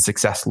progress and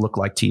success look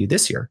like to you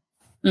this year?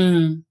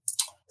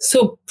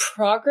 So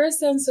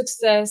progress and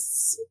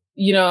success,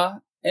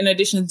 in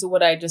addition to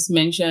what I just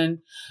mentioned,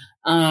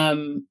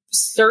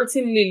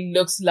 certainly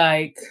looks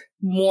like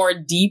more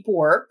deep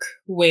work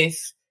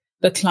with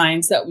the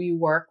clients that we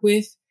work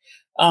with,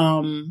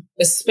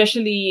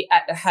 especially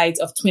at the height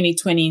of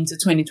 2020 into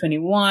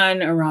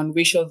 2021 around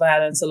racial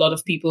violence. A lot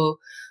of people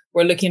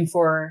were looking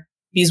for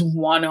these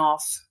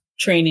one-off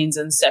trainings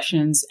and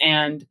sessions,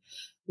 and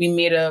we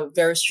made a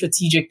very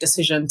strategic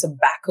decision to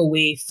back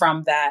away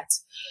from that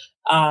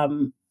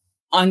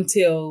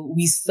until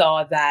we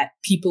saw that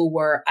people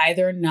were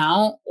either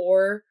now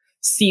or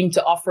seemed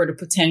to offer the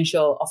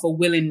potential of a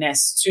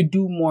willingness to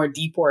do more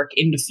deep work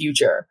in the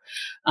future.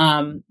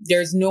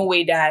 There's no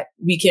way that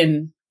we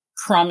can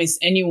promise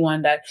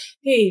anyone that,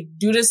 hey,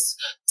 do this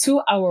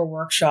 2-hour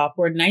workshop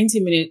or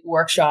 90-minute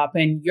workshop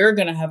and you're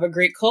going to have a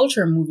great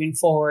culture moving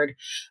forward.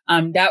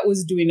 That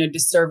was doing a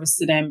disservice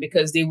to them,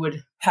 because they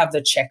would have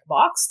the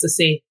checkbox to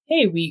say,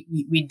 hey,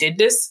 we did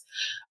this.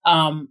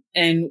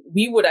 And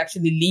we would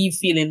actually leave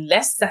feeling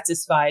less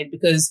satisfied,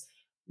 because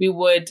we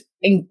would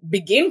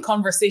begin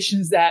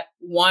conversations that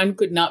one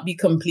could not be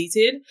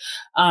completed.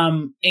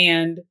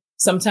 And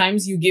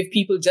sometimes you give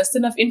people just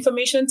enough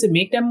information to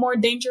make them more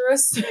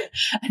dangerous.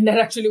 And that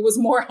actually was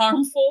more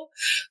harmful.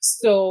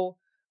 So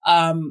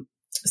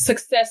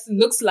success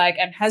looks like,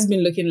 and has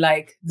been looking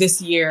like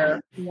this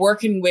year,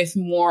 working with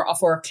more of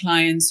our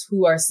clients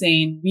who are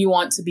saying, we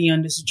want to be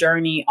on this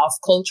journey of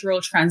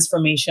cultural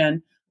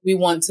transformation. We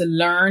want to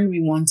learn.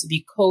 We want to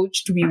be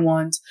coached. We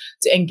want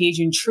to engage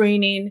in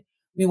training.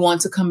 We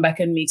want to come back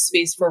and make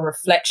space for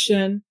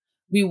reflection.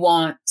 We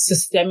want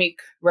systemic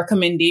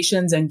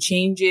recommendations and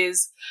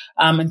changes,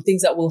 and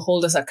things that will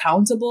hold us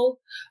accountable.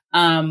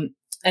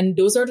 And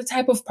those are the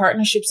type of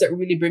partnerships that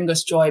really bring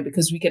us joy,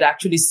 because we could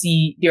actually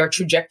see their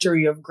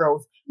trajectory of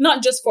growth,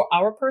 not just for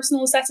our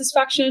personal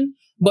satisfaction,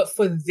 but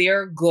for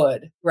their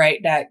good, right?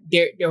 That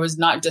there was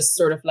not just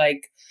sort of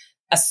like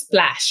a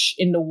splash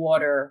in the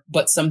water,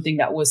 but something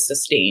that was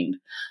sustained.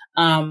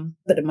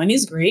 But the money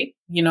is great.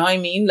 You know what I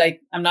mean?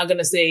 Like, I'm not going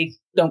to say,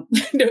 don't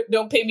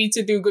pay me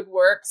to do good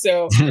work.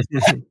 So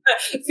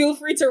feel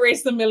free to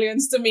raise the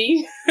millions to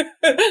me.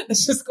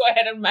 Let's just go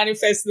ahead and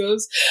manifest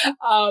those.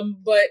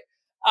 But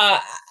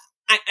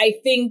I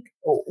think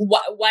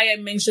why I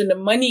mentioned the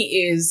money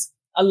is,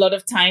 a lot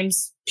of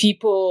times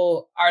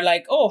people are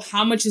like, oh,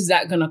 how much is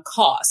that going to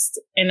cost?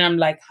 And I'm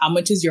like, how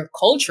much is your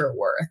culture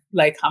worth?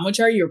 Like, how much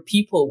are your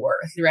people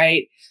worth?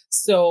 Right.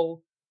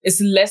 So it's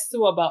less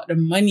so about the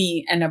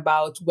money and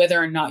about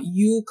whether or not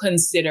you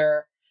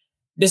consider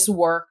this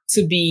work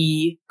to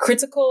be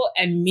critical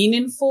and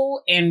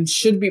meaningful and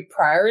should be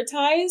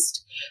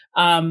prioritized.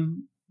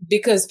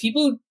 Because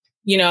people,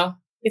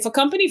 if a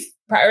company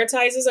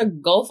prioritizes a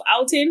golf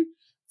outing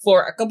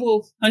for a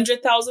couple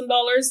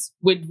 $100,000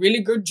 with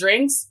really good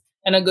drinks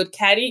and a good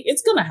caddy,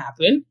 it's going to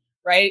happen,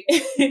 right?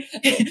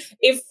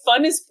 If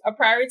fun is a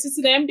priority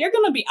to them, they're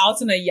going to be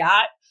out on a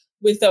yacht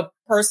with a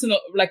personal,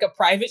 like a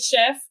private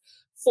chef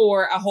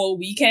for a whole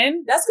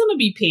weekend. That's going to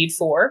be paid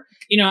for,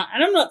 and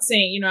I'm not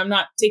saying, I'm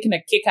not taking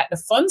a kick at the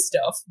fun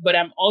stuff, but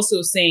I'm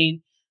also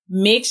saying,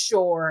 make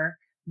sure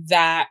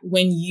that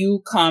when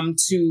you come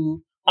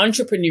to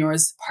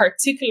entrepreneurs,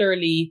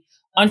 particularly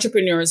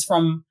entrepreneurs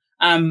from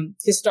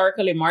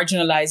historically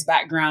marginalized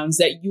backgrounds,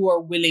 that you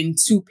are willing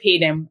to pay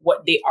them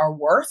what they are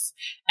worth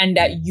and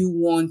that you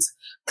won't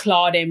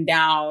claw them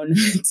down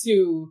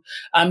to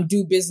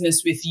do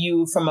business with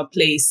you from a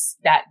place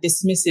that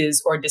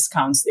dismisses or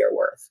discounts their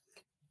worth.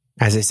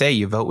 As I say,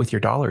 you vote with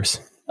your dollars.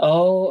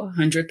 Oh,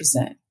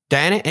 100%.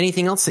 Diana,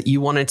 anything else that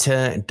you wanted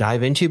to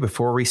dive into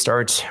before we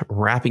start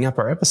wrapping up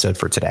our episode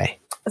for today?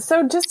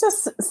 So just a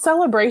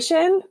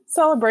celebration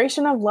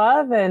of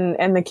love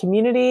and the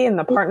community and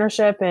the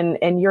partnership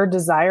and your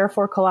desire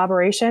for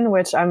collaboration,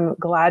 which I'm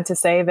glad to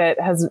say that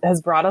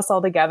has brought us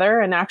all together.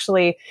 And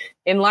actually,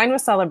 in line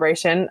with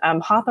celebration,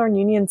 Hawthorne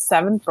Union's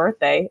 7th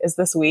birthday is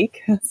this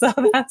week. So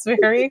that's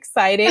very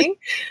exciting.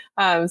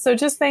 So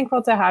just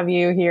thankful to have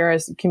you here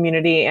as a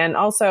community, and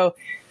also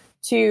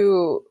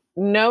to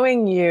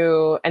knowing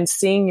you and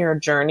seeing your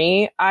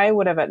journey. I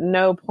would have at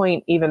no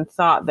point even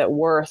thought that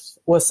worth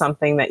was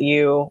something that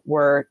you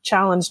were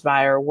challenged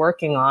by or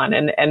working on.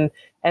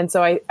 And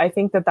so I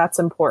think that that's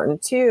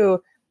important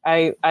too.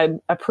 I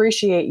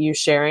appreciate you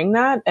sharing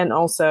that. And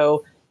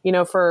also,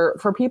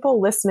 for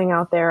people listening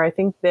out there, I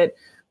think that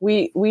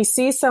we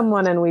see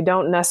someone and we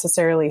don't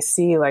necessarily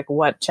see like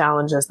what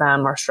challenges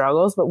them or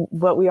struggles,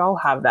 but we all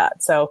have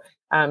that. So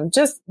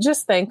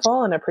just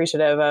thankful and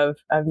appreciative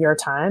of your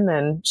time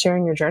and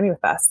sharing your journey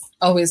with us.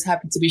 Always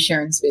happy to be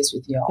sharing space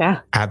with you all. Yeah,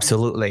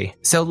 absolutely.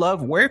 So,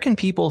 Love, where can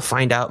people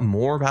find out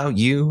more about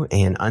you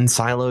and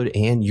Unsiloed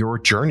and your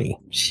journey?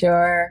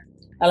 Sure.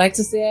 I like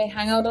to say I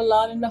hang out a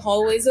lot in the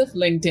hallways of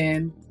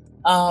LinkedIn.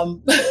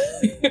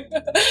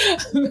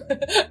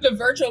 The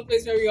virtual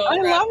place where we all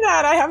love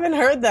that. I haven't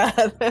heard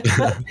that.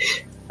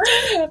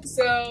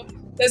 So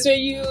that's where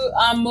you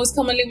most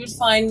commonly would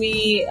find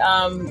me,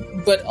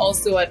 but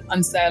also at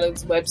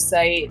Unsiloed's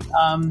website,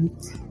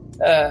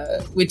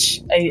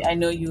 which I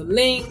know you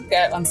link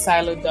at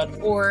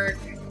unsiloed.org,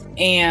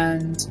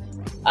 and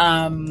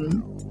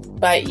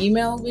by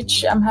email,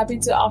 which I'm happy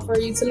to offer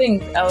you to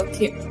link,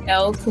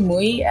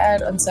 lkamui at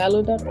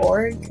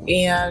unsiloed.org.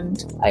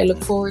 And I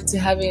look forward to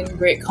having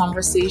great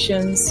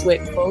conversations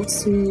with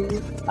folks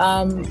who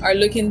are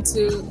looking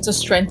to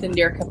strengthen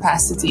their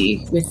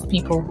capacity with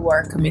people who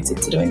are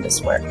committed to doing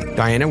this work.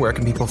 Diana, where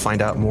can people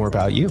find out more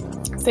about you?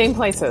 Same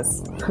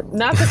places,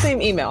 not the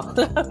same email.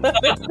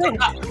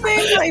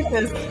 Same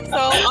places. So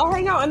I'll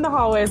hang out in the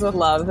hallways with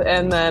Love,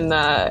 and then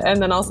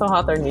also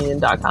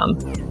HawthorneUnion.com.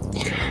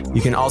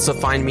 You can also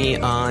find me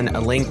on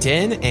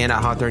LinkedIn and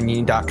at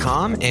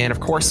HawthorneUnion.com. And of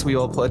course, we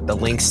will put the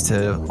links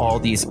to all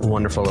these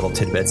wonderful little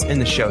tidbits in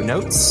the show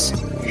notes.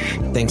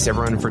 Thanks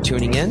everyone for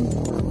tuning in.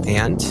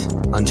 And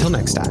until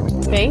next time.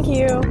 Thank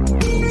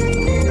you.